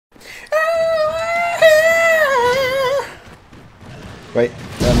Wait,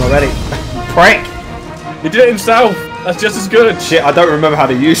 I'm not ready. Prick! He did it himself. That's just as good. Shit, I don't remember how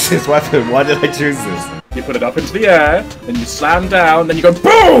to use this weapon. Why did I choose this? You put it up into the air, then you slam down, then you go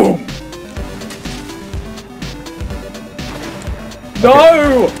BOOM!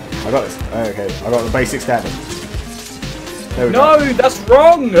 No! I got this. Okay, I got the basic standard. There we No, go. that's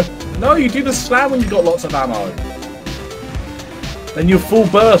wrong! No, you do the slam when you've got lots of ammo. Then you full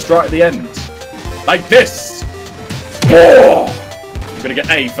burst right at the end. Like this! Oh! You're gonna get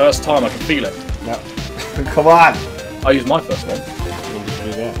A first time, I can feel it. No. Come on! I used my first one. When did you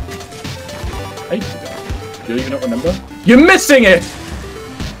do that? Ages ago. Do you even not remember? You're missing it!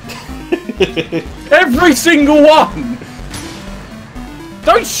 Every single one!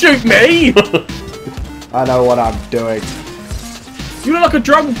 Don't shoot me! I know what I'm doing. You look like a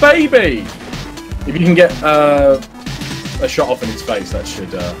drunk baby! If you can get a shot off in his face, that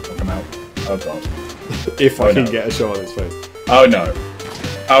should knock him out. Oh god. If I can no. get a shot on his face. Oh no.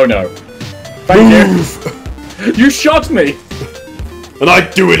 Oh no. Thank you. You shot me! And I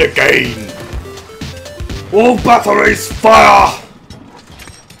do it again! All batteries fire!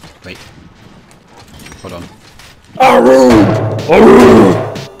 Wait. Hold on. Aru! Aroo!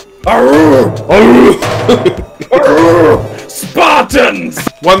 Aru! Aroo! Aru! Spartans!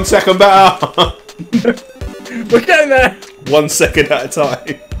 1 second better! We're getting there! 1 second at a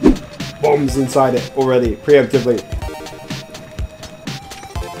time. Bombs inside it already, preemptively.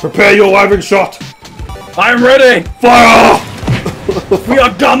 Prepare your iron shot! I'm ready! Fire! We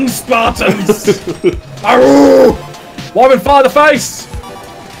are done, Spartans! Aru! Wyvern, fire the face!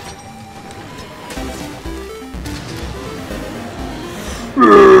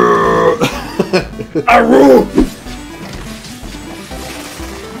 Aru!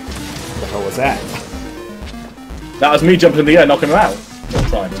 What the hell was that? That was me jumping in the air, knocking him out. Or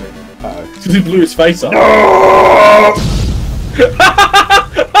trying to. Uh-oh. Because he blew his face up. No!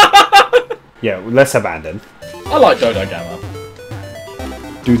 Yeah, let's abandon. I like Dodo Gamma.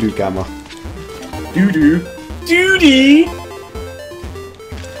 Doo-doo gamma. Doo-doo. Doody!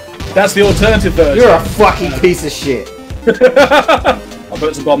 That's the alternative version. You're a fucking piece of shit. I'll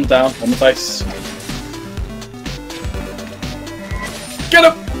put some bombs down on the face. Get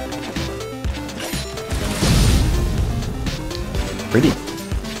him! Pretty.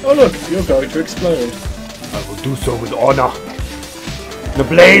 Oh look, you're going to explode. I will do so with honor. The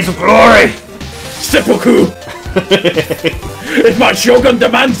blaze of glory! Seppuku! If my shogun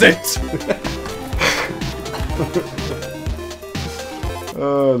demands it!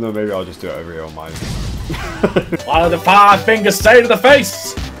 Oh no, maybe I'll just do it over here on mine. One of the 5 fingers stay to the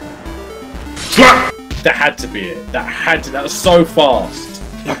face! That had to be it. That was so fast.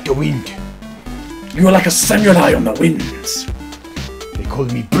 Like the wind. You were like a samurai on the wind. They call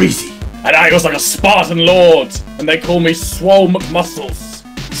me breezy. And I was like a Spartan lord. And they call me Swole McMuscles.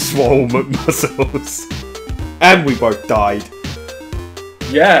 Swole McMuscles. And we both died.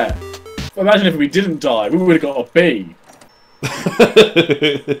 Yeah. Imagine if we didn't die. We would have got a B.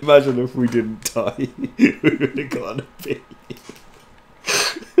 Imagine if we didn't die. We would have gotten a B.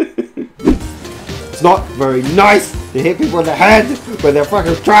 It's not very nice to hit people in the head when they're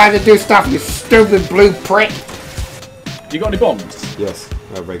fucking trying to do stuff, you stupid blue prick. You got any bombs? Yes,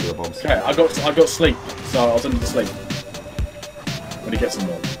 regular bombs. Okay, I got sleep, so I was under the sleep. When he gets some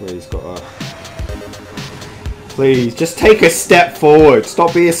more. Where he's got Please, just take a step forward.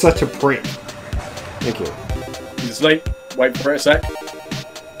 Stop being such a prick. Thank you. He's asleep. Wait for it a sec.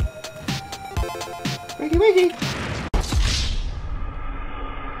 Wakey, wakey.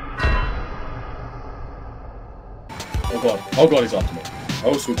 Oh god, he's after me.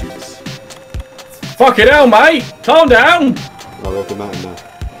 Oh sweet Jesus. Fuck it hell, mate! Calm down! Oh, we have the mountain now.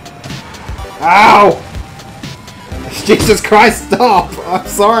 Ow! Jesus Christ, stop! I'm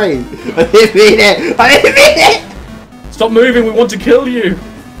sorry! I didn't mean it! I didn't mean it! Stop moving, we want to kill you!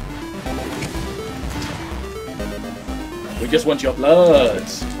 We just want your blood.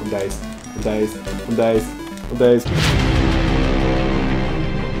 I'm dazed. I'm dazed. I'm dazed. I'm dazed.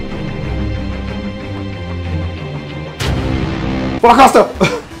 Blockbuster!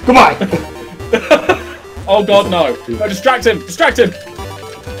 Goodbye! Oh god, no. No, distract him! Distract him!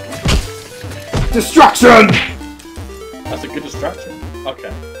 Distraction! That's a good distraction.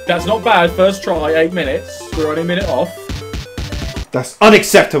 Okay. That's not bad. First try, 8 minutes. We're only a minute off. That's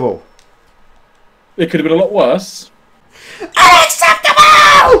unacceptable! It could have been a lot worse.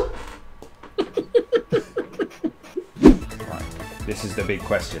 Unacceptable! Right. This is the big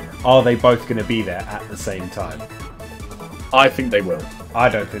question. Are they both going to be there at the same time? I think they will. I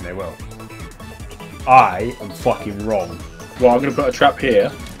don't think they will. I am fucking wrong. Well, I'm going to put a trap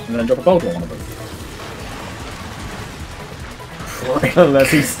here, and then drop a boulder on one of them.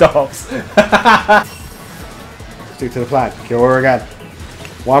 Unless he stops. Stick to the plan. Kill her again.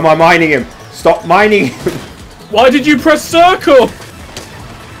 Why am I mining him? Stop mining him. Why did you press circle?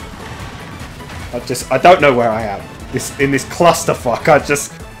 I don't know where I am. In this clusterfuck,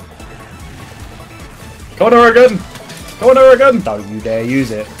 Come on, Oregon! Come on, Oregon! Don't you dare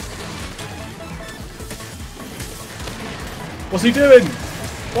use it. What's he doing?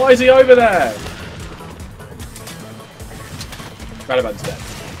 Why is he over there? Radaman's dead.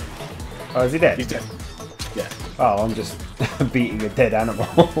 Oh, is he dead? He's dead. Yeah. Oh, I'm just beating a dead animal.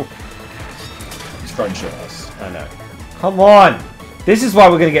 He's throwing shit at us. I know. Come on! This is why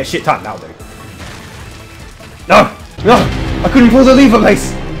we're gonna get shit time now, dude. No! No! I couldn't pull the lever,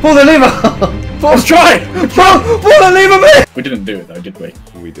 Mace! Pull the lever! Let's try! Pull the lever, Mace! We didn't do it though, did we?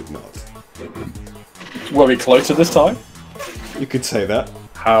 We did not. Were we closer this time? You could say that.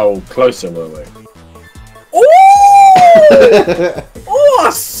 How closer were we? Oh! Oh, I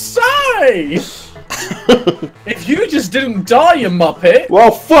say! If you just didn't die, you muppet!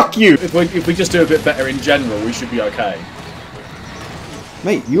 Well, fuck you! If we just do a bit better in general, we should be okay.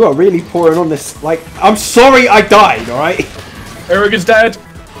 Mate, you are really pouring on this. Like, I'm sorry I died, alright? Oregon's dead.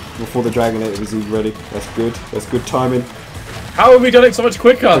 Before the Dragonator was even ready. That's good. That's good timing. How have we done it so much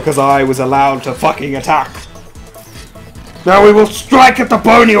quicker? Because I was allowed to fucking attack. Now we will strike at the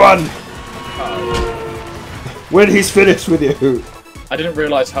bony one! When he's finished with you. I didn't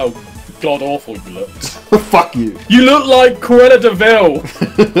realise how god-awful you looked. Fuck you. You look like Cruella de Vil.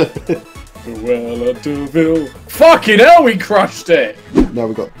 Cruella de Vil. Fucking hell, we crushed it! Now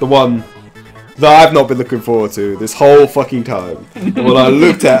we got the one that I've not been looking forward to this whole fucking time. The one I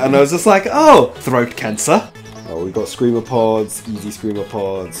looked at and I was just like, oh, throat cancer. Oh, we got screamer pods, easy screamer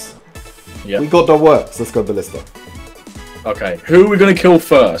pods. Yeah. We got the works. Let's go ballista. Okay, who are we going to kill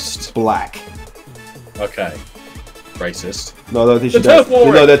first? Black. Okay. Racist. No, they should. turf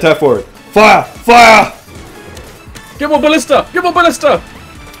warrior. No, they're turf warrior. Fire! Fire! Get more ballista! Get more ballista!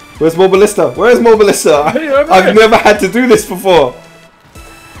 Where's more ballista? Where's more ballista? I've never had to do this before.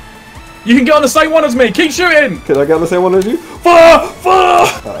 You can get on the same one as me. Keep shooting. Can I get on the same one as you? Fire! Fire!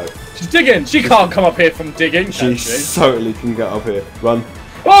 Uh-oh. She's digging. She can't come up here from digging. She certainly can get up here. Run.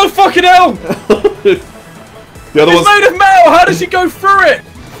 Oh fucking hell! The other It's made of metal. How does she go through it?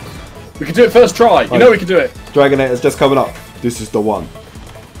 We can do it first try. You know we can do it. Dragonator's just coming up. This is the one.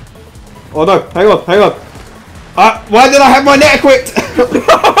 Oh no! Hang on! Hang on! Why did I have my net equipped?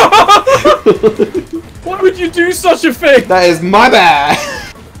 Why would you do such a thing? That is my bad.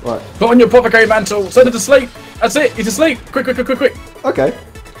 Right. Put on your Apothecary mantle. Send her to sleep. That's it. He's asleep. Quick, quick, quick, quick, quick. Okay.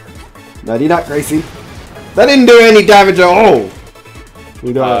 Nighty night, Gracie. That didn't do any damage at all.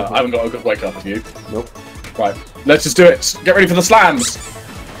 We don't. I haven't got a good wake up with you. Nope. Right. Let's just do it. Get ready for the slams.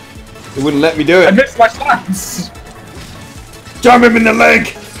 It wouldn't let me do I it. missed my slams. Jam him in the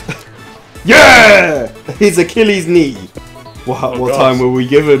leg. Yeah! His Achilles knee. What time were we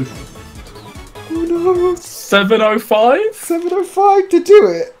given? Oh no. 7:05? 7:05 to do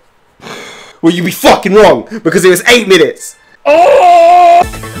it. Well, you'd be fucking wrong because it was 8 minutes. Oh!